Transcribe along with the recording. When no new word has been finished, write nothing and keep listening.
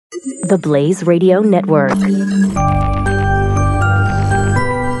The Blaze Radio Network.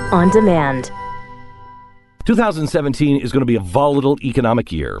 On demand. 2017 is going to be a volatile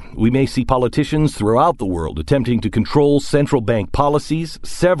economic year. We may see politicians throughout the world attempting to control central bank policies.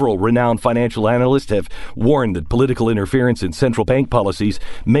 Several renowned financial analysts have warned that political interference in central bank policies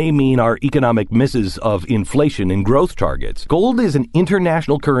may mean our economic misses of inflation and growth targets. Gold is an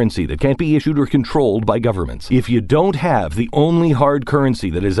international currency that can't be issued or controlled by governments. If you don't have the only hard currency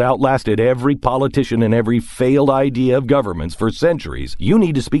that has outlasted every politician and every failed idea of governments for centuries, you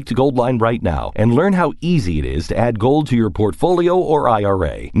need to speak to Goldline right now and learn how easy it is to add gold to your portfolio or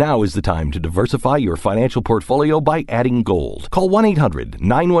IRA. Now is the time to diversify your financial portfolio by adding gold. Call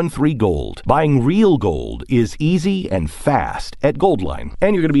 1-800-913-GOLD. Buying real gold is easy and fast at Goldline.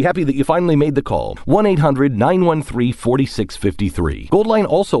 And you're going to be happy that you finally made the call. 1-800-913-4653. Goldline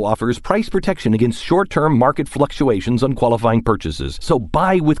also offers price protection against short-term market fluctuations on qualifying purchases. So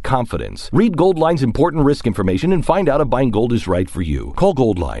buy with confidence. Read Goldline's important risk information and find out if buying gold is right for you. Call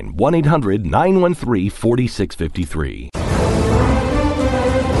Goldline 1-800-913-4653.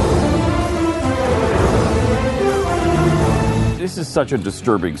 This is such a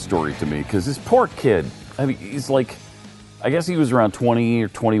disturbing story to me because this poor kid, I mean, he's like, I guess he was around 20 or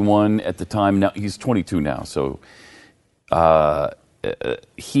 21 at the time. Now he's 22 now. So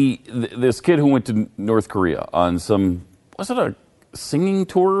this kid who went to North Korea on some, was it a singing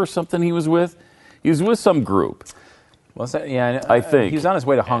tour or something he was with? He was with some group. Was that? Yeah, I think he was on his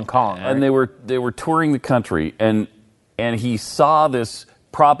way to Hong Kong, right? And they were touring the country, and he saw this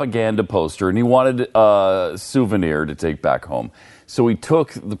propaganda poster, and he wanted a souvenir to take back home. So he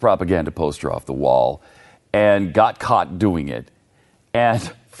took the propaganda poster off the wall, and got caught doing it. And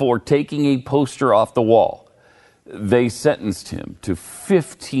for taking a poster off the wall, they sentenced him to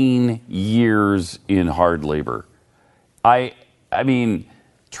 15 years in hard labor. I mean.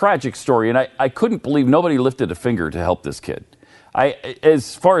 Tragic story, and I couldn't believe nobody lifted a finger to help this kid.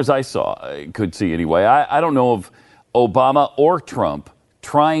 As far as I could see anyway, I don't know of Obama or Trump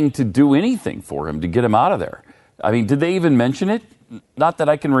trying to do anything for him to get him out of there. I mean, did they even mention it? Not that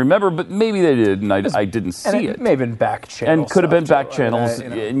I can remember, but maybe they did, and I didn't see it. It may have been back channels. And could have been back channels.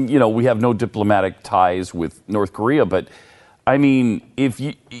 And, we have no diplomatic ties with North Korea, but I mean, if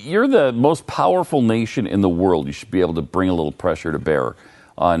you're the most powerful nation in the world, you should be able to bring a little pressure to bear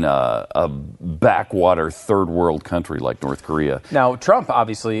on a backwater third world country like North Korea. Now, Trump,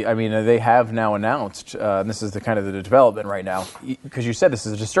 obviously, I mean, they have now announced, and this is the development right now, because you said this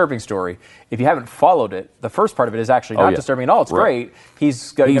is a disturbing story. If you haven't followed it, the first part of it is actually not disturbing at all. It's great.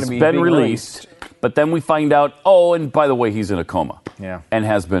 He's going to be released. But then we find out, and by the way, he's in a coma. Yeah. And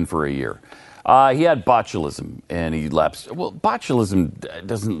has been for a year. He had botulism, and he lapsed. Well,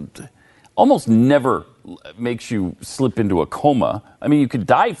 botulism almost never makes you slip into a coma. I mean, you could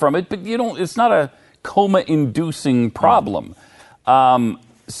die from it, but it's not a coma-inducing problem.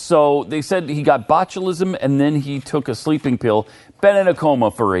 So they said he got botulism, and then he took a sleeping pill, been in a coma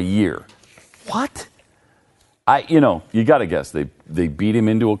for a year. What? You got to guess. They beat him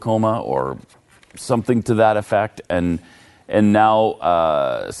into a coma or something to that effect, and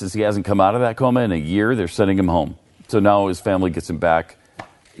now, since he hasn't come out of that coma in a year, they're sending him home. So now his family gets him back,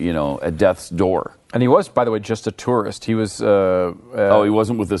 at death's door. And he was, by the way, just a tourist. He was... he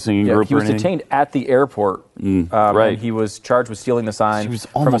wasn't with the singing group he was detained at the airport. Right. And he was charged with stealing the sign he was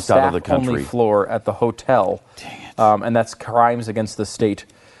almost from a out of the country. staff-only floor at the hotel. Dang it. And that's crimes against the state.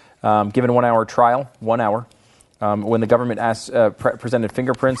 Given a 1 hour trial, 1 hour, when the government presented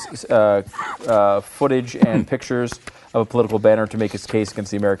fingerprints, footage, and pictures of a political banner to make his case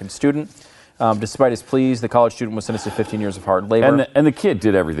against the American student. Despite his pleas, the college student was sentenced to 15 years of hard labor. And the kid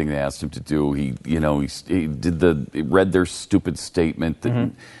did everything they asked him to do. He read their stupid statement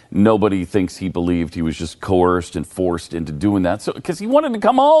that nobody thinks he believed. He was just coerced and forced into doing that. So because he wanted to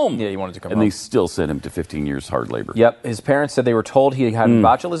come home. Yeah, he wanted to come home. And they still sent him to 15 years hard labor. Yep. His parents said they were told he had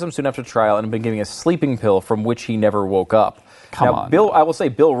botulism soon after trial and had been given a sleeping pill from which he never woke up. Come on. I will say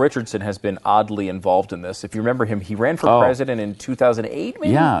Bill Richardson has been oddly involved in this. If you remember him, he ran for president in 2008,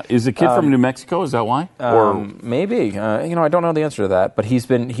 maybe? Yeah. Is the kid from New Mexico? Is that why? Or maybe. I don't know the answer to that. But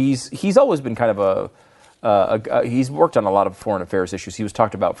he's always been kind of he's worked on a lot of foreign affairs issues. He was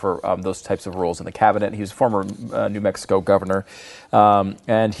talked about for those types of roles in the cabinet. He was former New Mexico governor.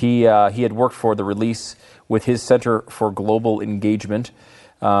 And he had worked for the release with his Center for Global Engagement.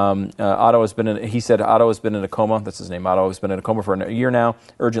 Otto has been in a coma. That's his name. Otto has been in a coma for a year now.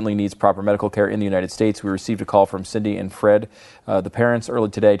 Urgently needs proper medical care in the United States. We received a call from Cindy and Fred, the parents,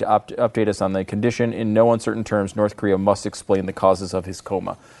 early today to update us on the condition. In no uncertain terms, North Korea must explain the causes of his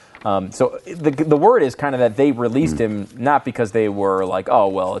coma. So the word is kind of that they released him not because they were like, oh,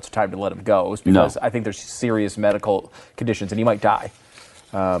 well, it's time to let him go. It's because I think there's serious medical conditions and he might die.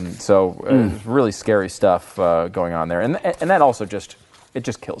 Really scary stuff going on there. And that also just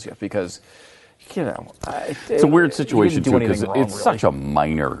kills you because, it's a weird situation too because it's really. such a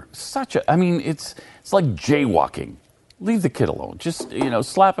minor, it's like jaywalking. Leave the kid alone. Just,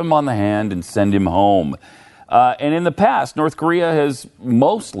 slap him on the hand and send him home. And in the past, North Korea has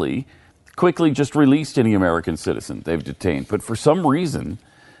mostly quickly just released any American citizen they've detained. But for some reason,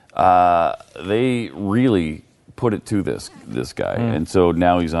 they really put it to this guy. And so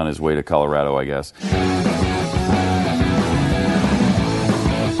now he's on his way to Colorado, I guess.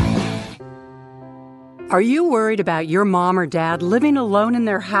 Are you worried about your mom or dad living alone in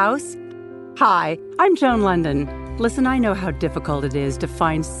their house? Hi, I'm Joan London. Listen, I know how difficult it is to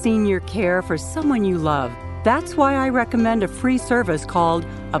find senior care for someone you love. That's why I recommend a free service called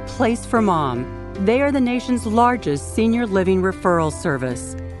A Place for Mom. They are the nation's largest senior living referral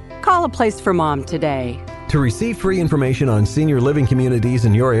service. Call A Place for Mom today. To receive free information on senior living communities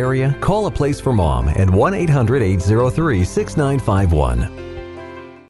in your area, call A Place for Mom at 1-800-803-6951.